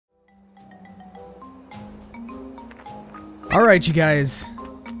Alright, you guys.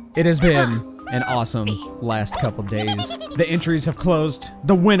 It has been an awesome last couple days. The entries have closed.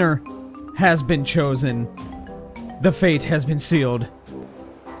 The winner has been chosen. The fate has been sealed.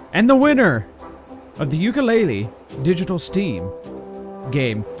 And the winner of the Yooka-Laylee Digital Steam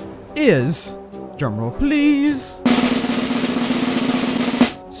game is, drumroll please,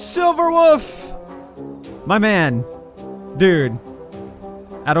 Silverwolf! My man. Dude.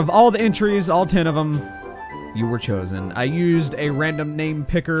 Out of all the entries, all 10 of them, you were chosen. I used a random name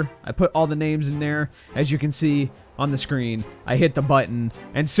picker. I put all the names in there. As you can see on the screen, I hit the button,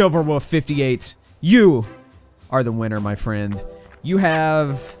 and Silverwolf 58, you are the winner, my friend. You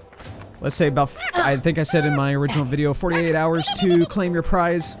have, let's say about, I think I said in my original video, 48 hours to claim your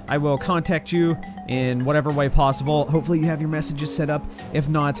prize. I will contact you in whatever way possible. Hopefully you have your messages set up. If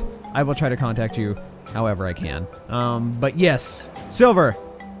not, I will try to contact you however I can. But yes, Silver,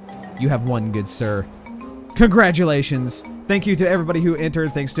 you have won, good sir. Congratulations. Thank you to everybody who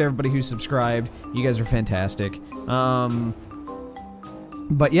entered. Thanks to everybody who subscribed. You guys are fantastic.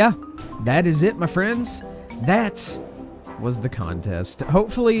 But yeah, that is it, my friends. That was the contest.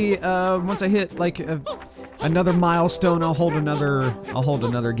 Hopefully, once I hit like another milestone, I'll hold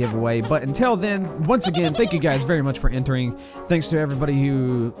another giveaway. But until then, once again, thank you guys very much for entering. Thanks to everybody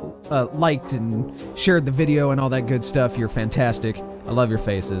who liked and shared the video and all that good stuff. You're fantastic. I love your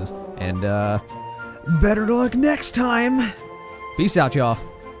faces. And better luck next time. Peace out, y'all.